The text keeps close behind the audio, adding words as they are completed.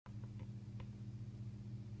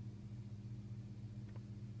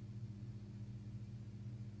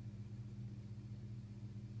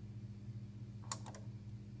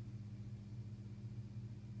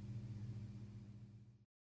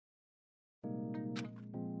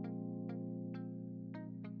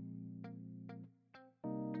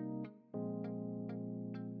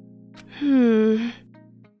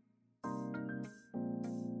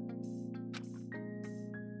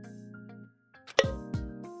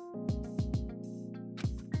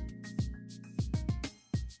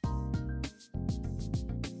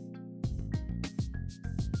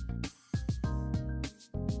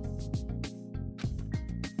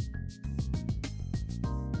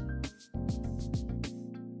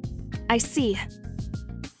I see.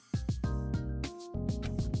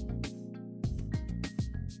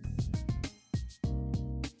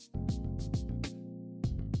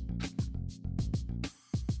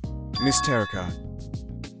 Miss Teruko.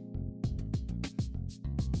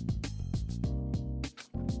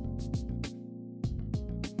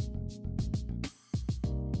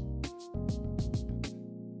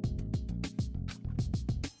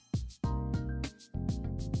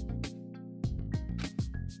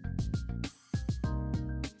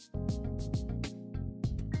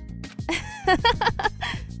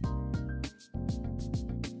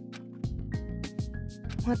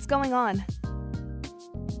 What's going on?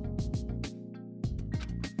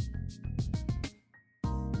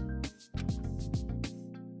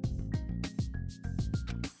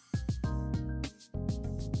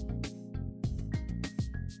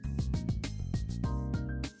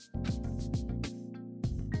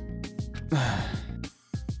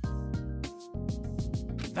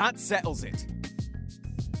 That settles it.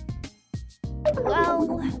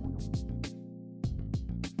 Well...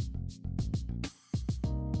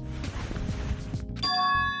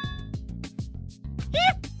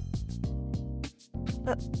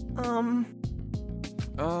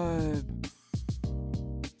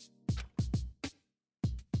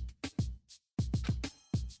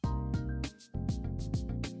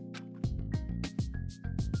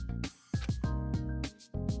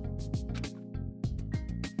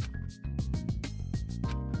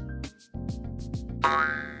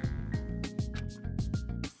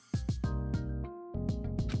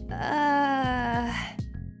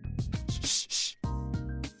 Shh.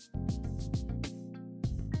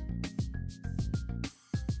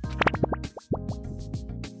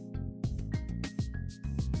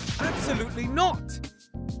 Absolutely not!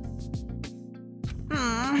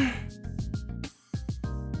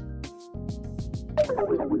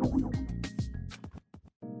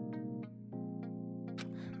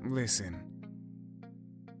 Listen.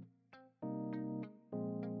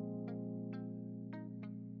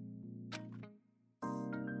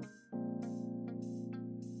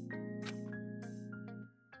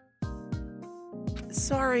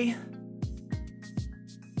 Sorry.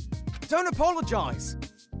 Don't apologize.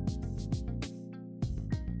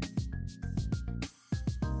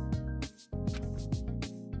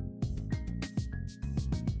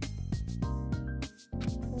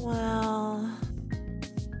 Well...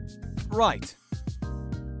 Right.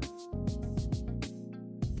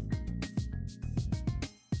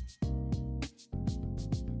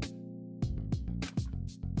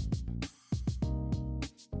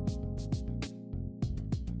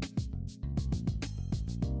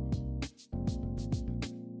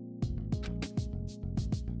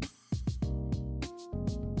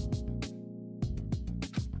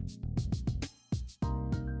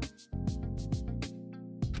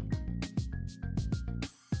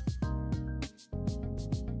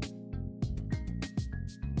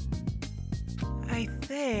 I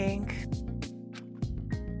think...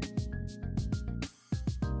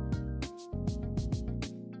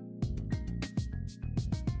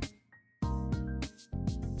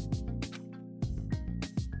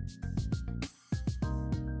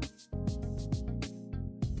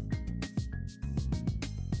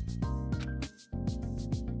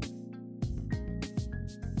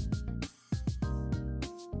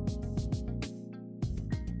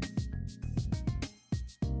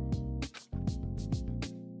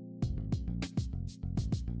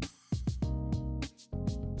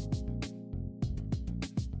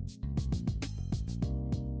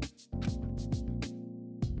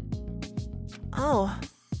 Oh.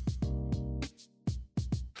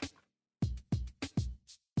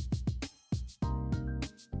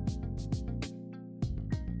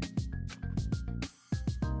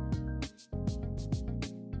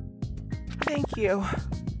 Thank you.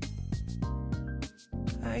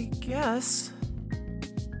 I guess.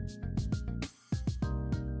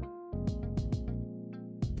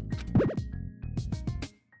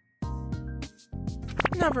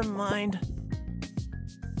 Never mind.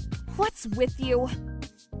 What's with you?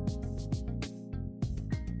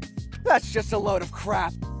 That's just a load of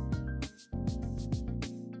crap.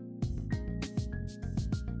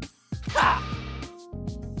 Ha!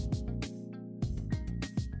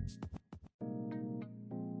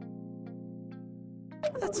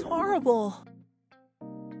 horrible.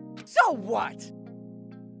 So what?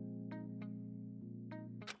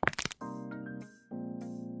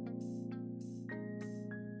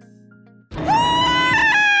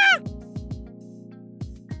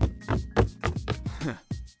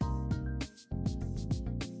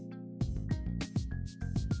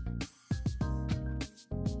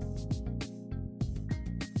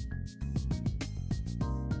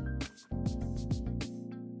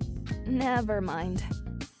 Never mind.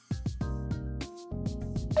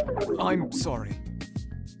 I'm sorry.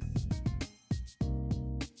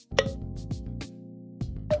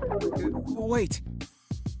 Wait.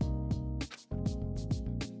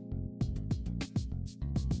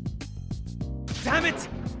 Damn it!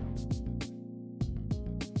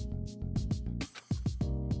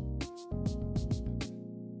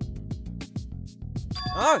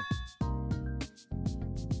 Oh!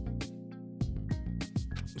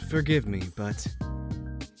 Forgive me, but...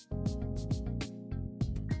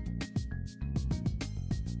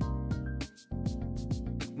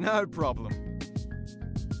 No problem.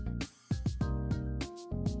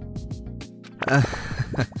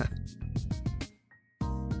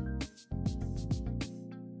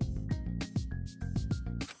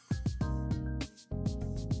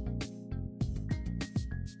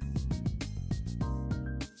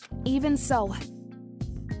 Even so.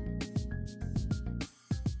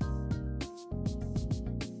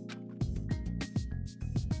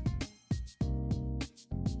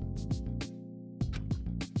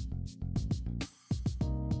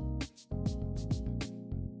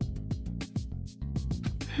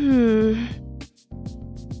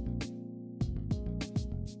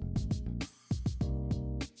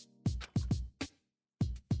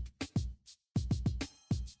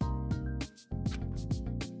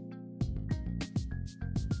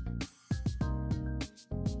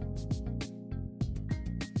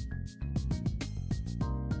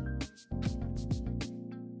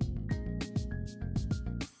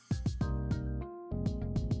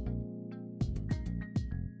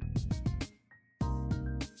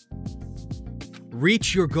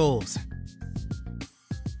 Reach your goals.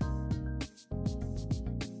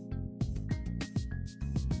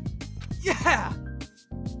 Yeah!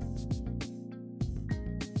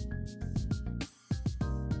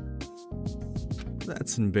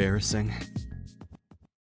 That's embarrassing.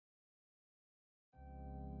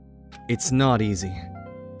 It's not easy.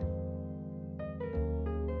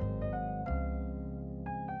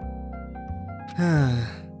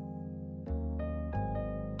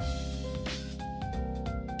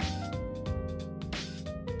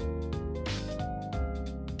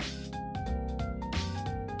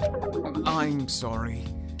 I'm sorry.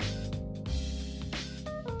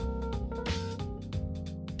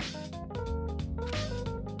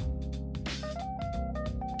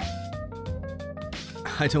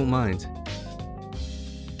 I don't mind.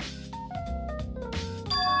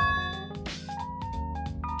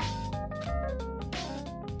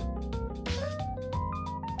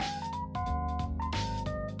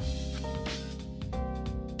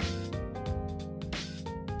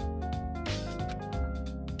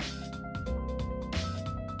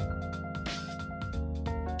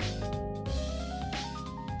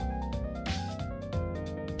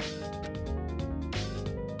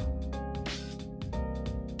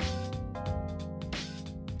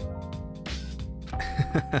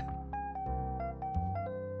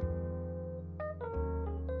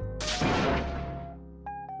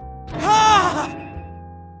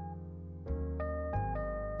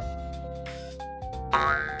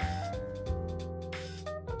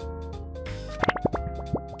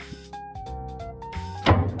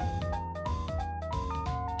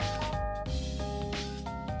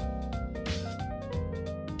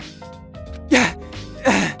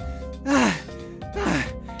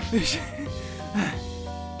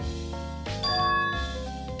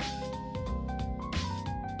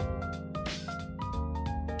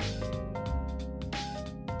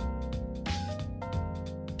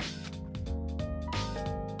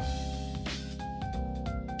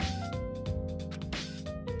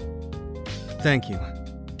 Thank you.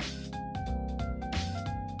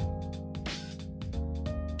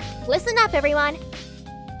 Listen up, everyone.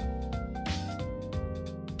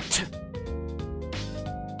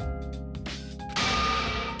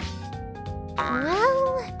 Well...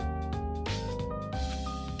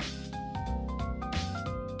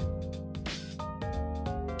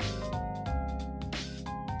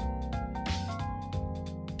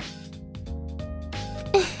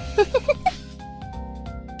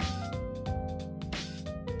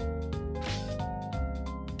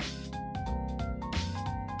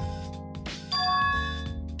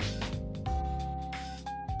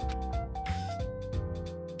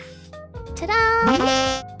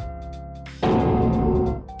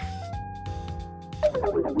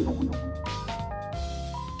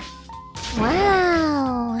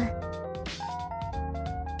 Wow.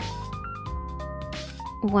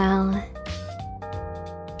 Well.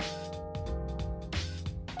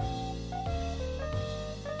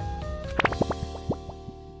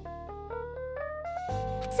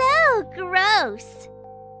 So gross.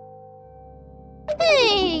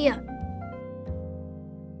 Hey!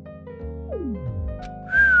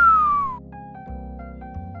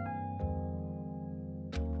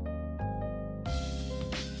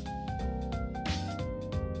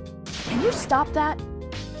 Can you stop that?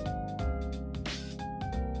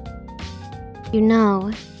 You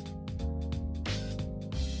know.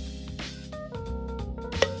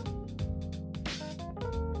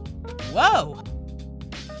 Whoa!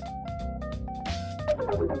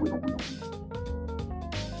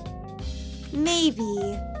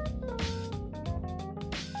 Maybe.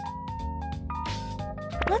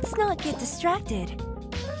 Let's not get distracted.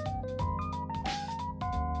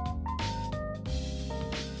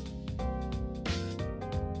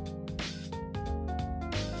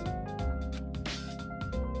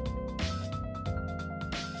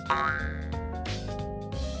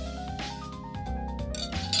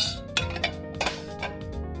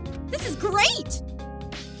 This is great!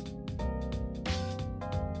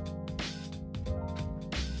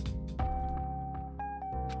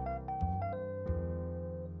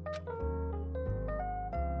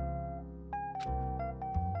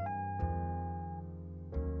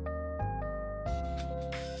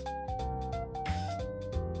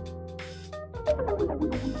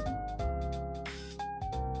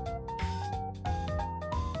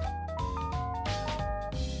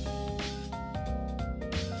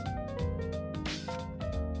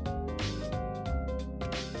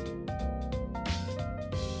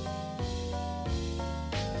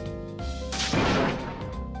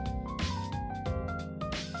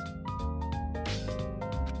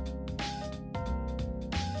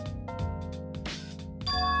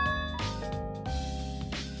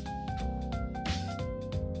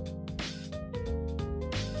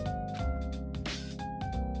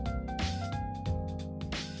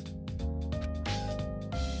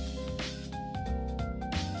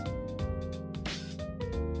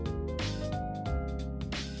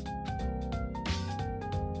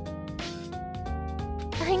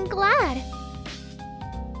 I'm glad.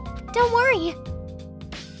 Don't worry.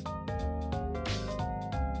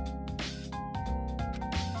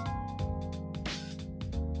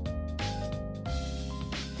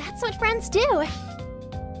 That's what friends do.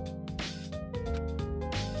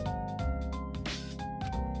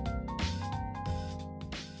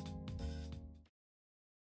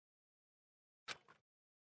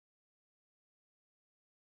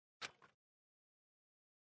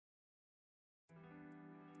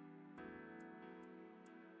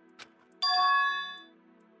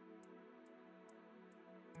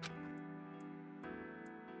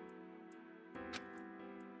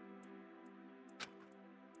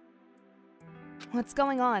 What's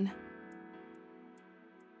going on?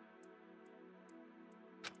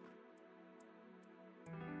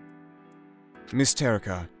 Miss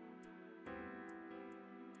Teruko.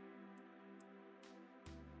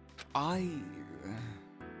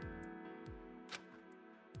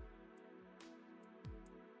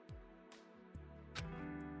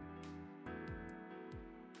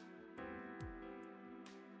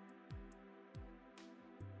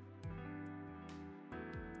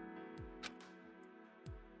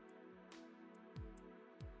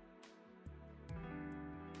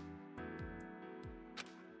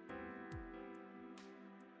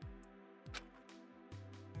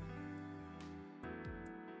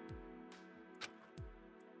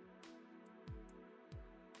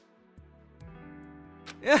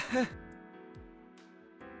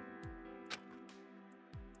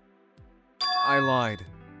 I lied.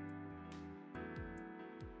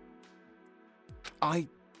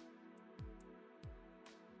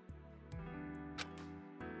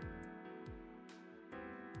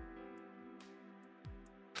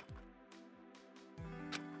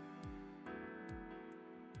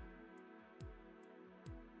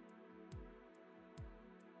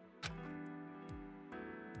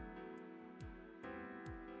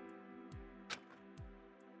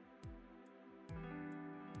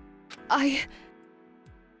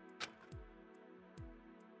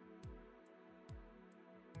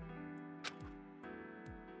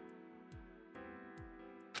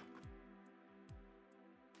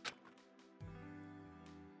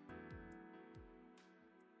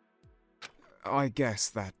 I guess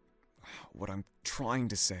that what I'm trying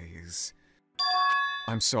to say is,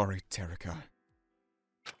 I'm sorry, Teruko.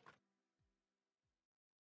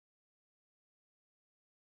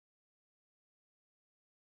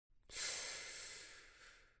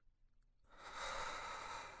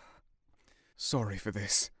 sorry for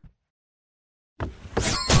this.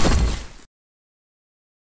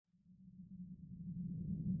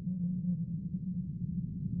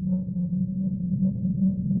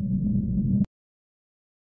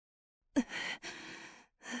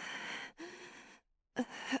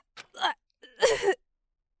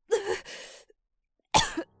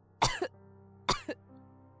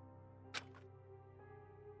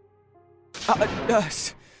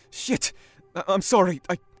 Shit! I'm sorry,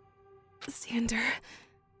 Xander,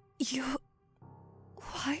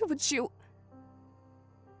 why would you...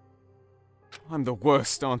 I'm the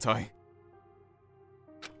worst, aren't I?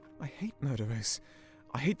 I hate murderers.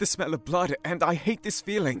 I hate the smell of blood, and I hate this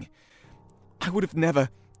feeling. I would have never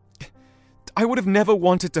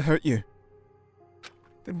wanted to hurt you.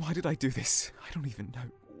 Then why did I do this? I don't even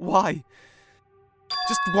know. Why?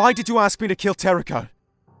 Just why did you ask me to kill Teruko?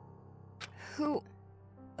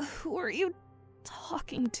 Who are you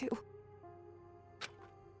talking to?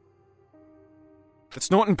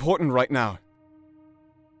 That's not important right now.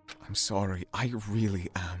 I'm sorry, I really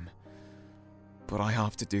am. But I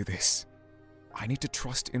have to do this. I need to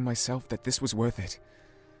trust in myself that this was worth it.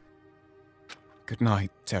 Good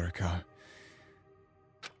night, Teruko.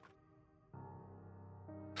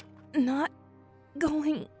 Not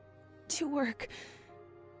going to work.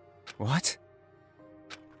 What?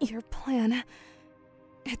 Your plan,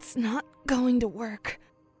 it's not going to work.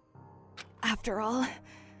 After all,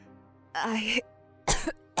 I'm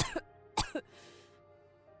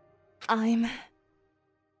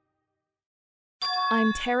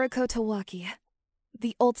Teruko Tawaki,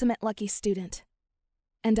 the ultimate lucky student.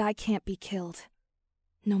 And I can't be killed,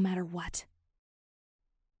 no matter what.